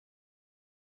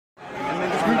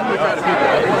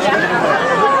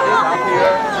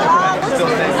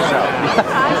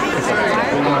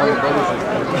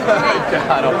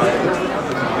God almighty.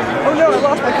 Oh no, I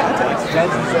lost my contacts.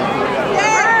 Jen's insane.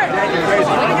 Jen, you're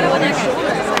crazy.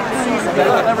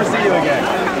 I'll never see you again.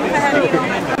 You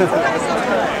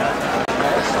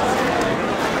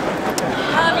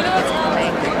know what's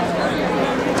coming?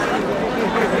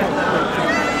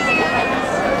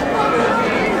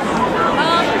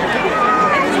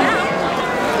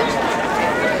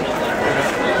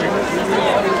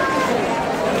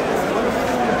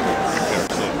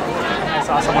 I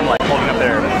saw someone like holding up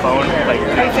their phone, like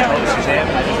Suzanne.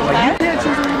 I just like, you can't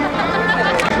choose anything.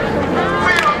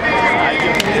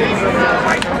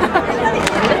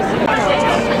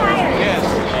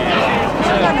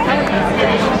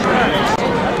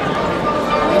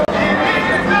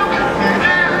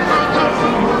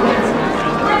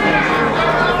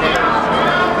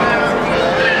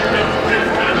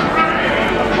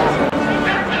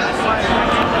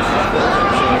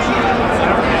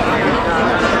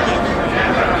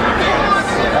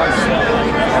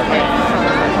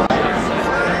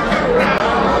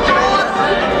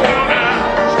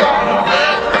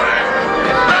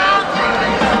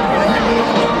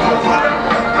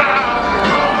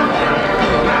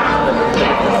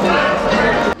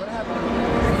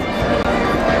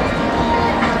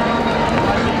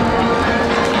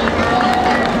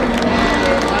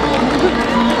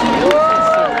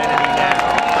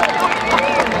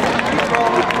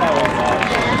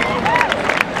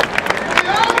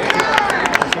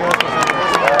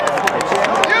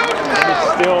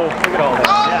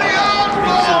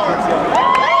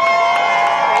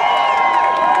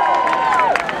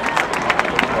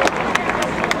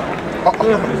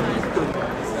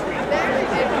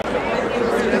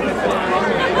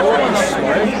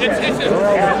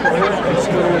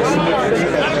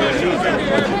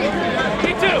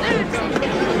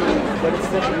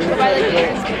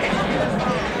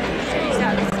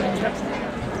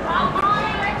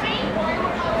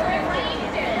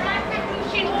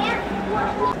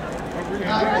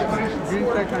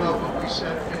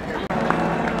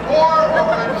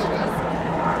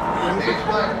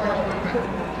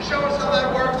 To show us how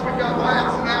that works, we've got Wyatt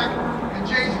Snack and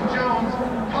Jason Jones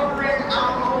covering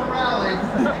our whole rally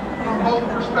from both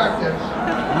perspectives.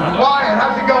 Wyatt,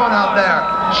 how's it going out there?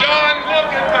 John,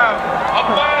 look at them. A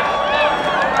blast look.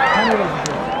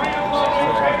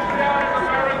 Patriotic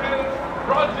Americans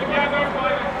brought together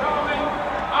by the common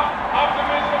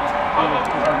optimism of a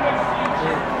perfect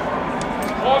future.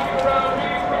 Walking around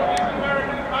reading from these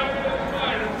American communist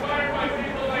flags, inspired by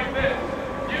people like this.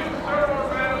 You, sir, or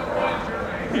madam, what's your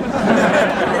name?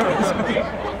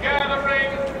 Peaceful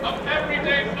gathering of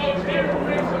everyday folks here to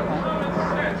bring some common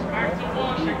sense back to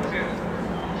Washington.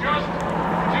 Just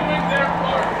doing their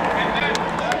part, and then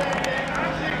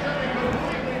I'm seeing something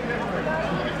completely different.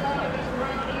 It's not in this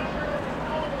crowd. I'm sure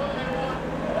all of us have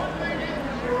one thing is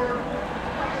for sure.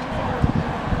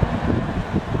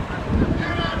 Do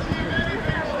not see many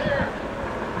people here.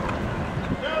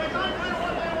 Now, it's unclear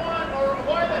what they want or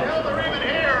why the hell they're even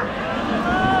here.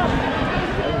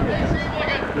 They seem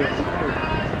like a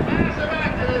disorganized, massive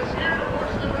activists here to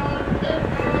push them on their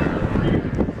freedom.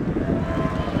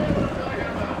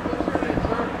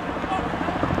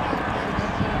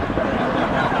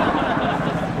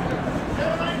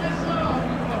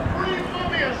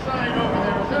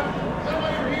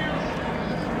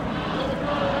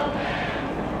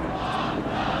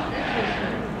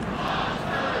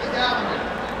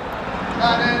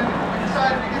 Got in, we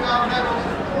decided to give out medals to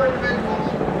 4 individuals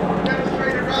who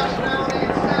demonstrated rationality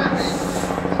and sanity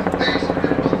in the face of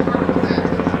difficult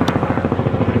circumstances.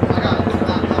 I got it.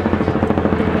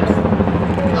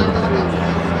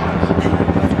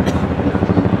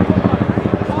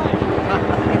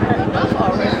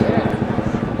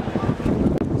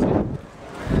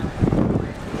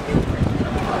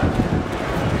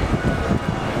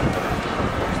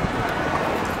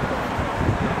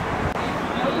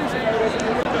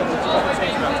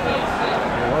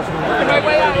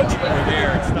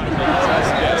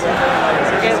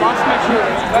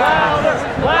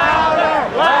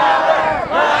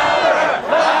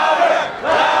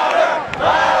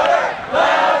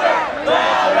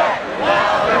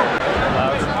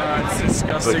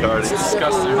 It's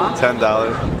disgusting. $10.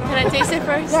 Can I taste it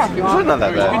first? Yeah, if you want. It's not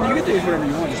that bad. You can taste whatever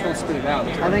you want, just don't spit it out.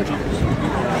 I think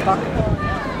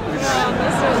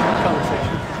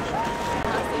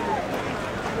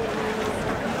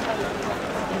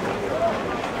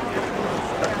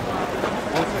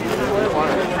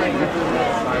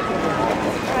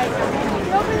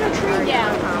Open the tree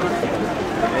down.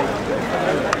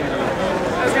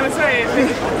 I was gonna say.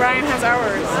 Brian has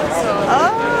ours. So.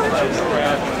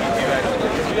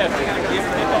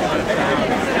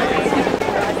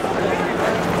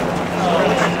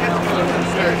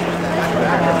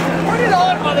 Put it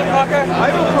on, motherfucker!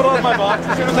 I will put on my box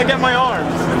as soon as I get my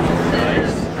arms.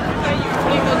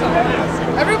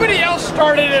 Everybody else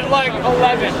started at like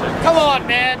 11. Come on,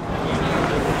 man.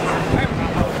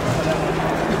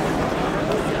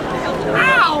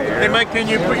 Ow! Hey Mike, can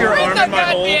you put your arm in my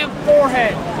hole? Goddamn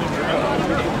forehead.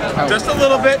 Just a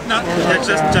little bit, not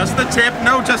just the tip.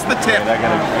 No, just the tip. I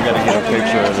gotta get a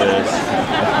picture of this.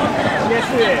 Yes,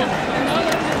 it is. I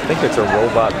think it's a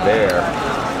robot bear.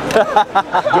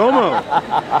 Domo.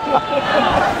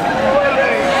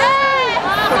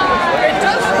 It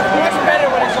does much better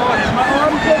when it's on. Is my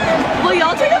arm kicking? Will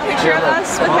y'all take a picture of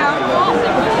us with him?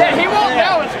 Yeah, he won't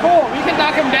know. It's cool. We can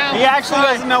knock him down. He actually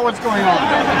doesn't know what's going on.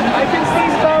 I can see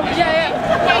stuff. Yeah.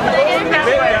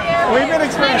 We've been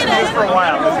experiencing this for a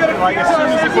while. Like as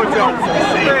soon as he puts it on,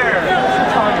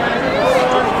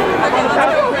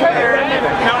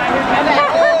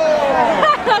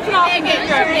 That's an awesome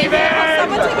picture.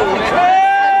 Someone take a picture.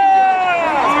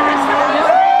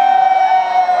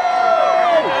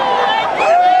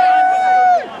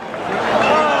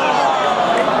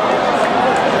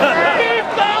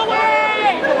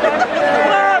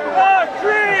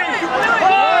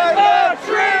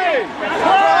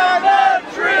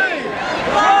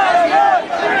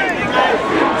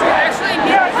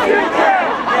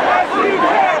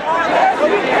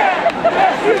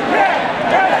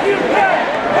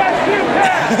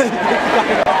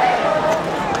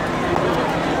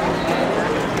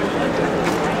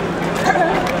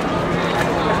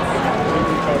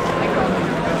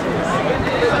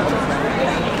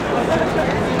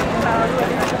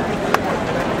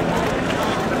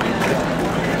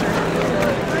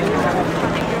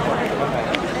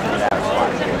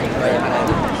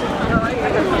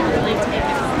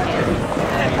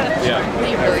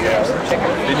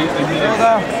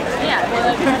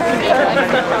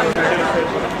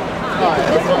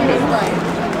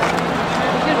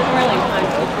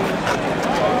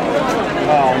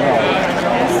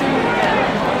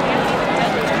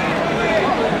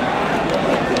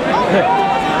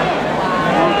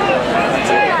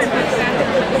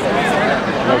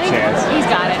 No chance. He's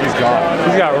got it. He's gone.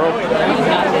 He's got rope. He's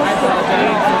got it.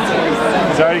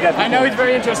 He's already got. I know he's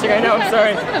very interesting. I know. I'm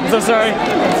sorry. I'm so sorry.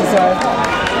 I'm so sorry.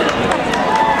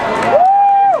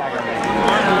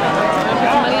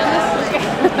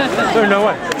 There's no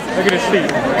way. Look at his feet.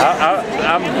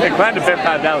 I'm inclined to bet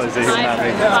 $5 that he's not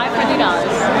making.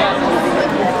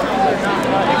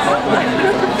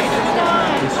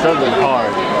 $550. He's struggling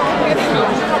hard.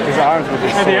 His arms with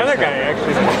his. And the other guy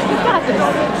actually. He's got this.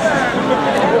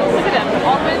 Look at him.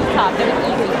 All the way to the top. That was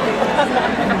easy.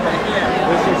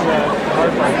 This is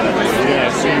hard part. Yeah,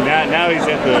 see, now he's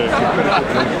at the.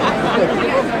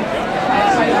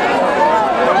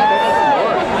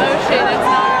 Oh shit, that's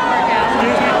not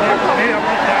gonna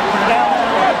work out.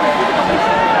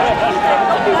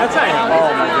 That's not him.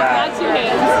 Oh my god. Got two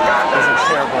hands. That's a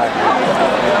terrible idea.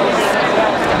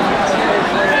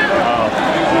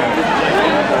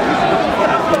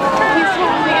 He's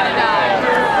totally gonna die.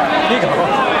 I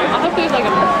hope he's like a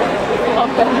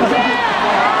lump in his head.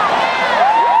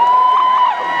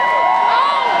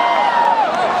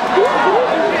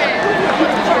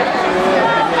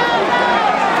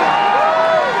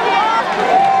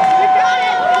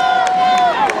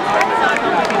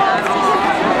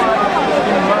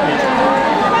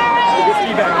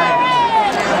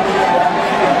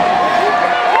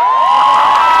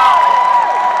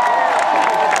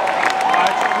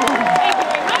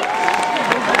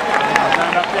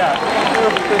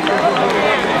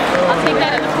 I'll take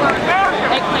that in the form of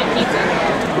eggplant pizza.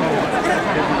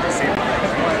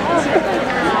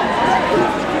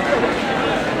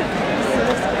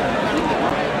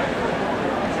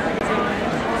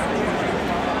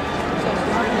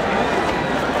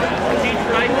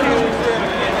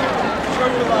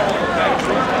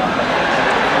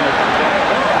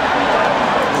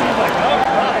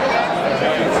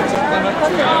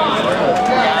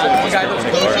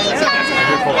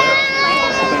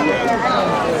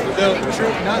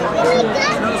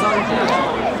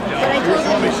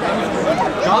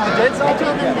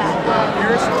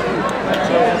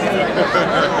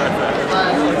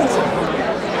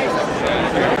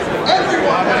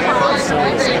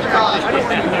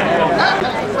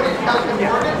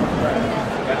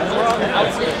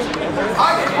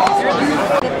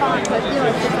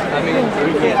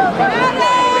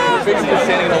 Basically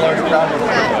standing in a large crowd.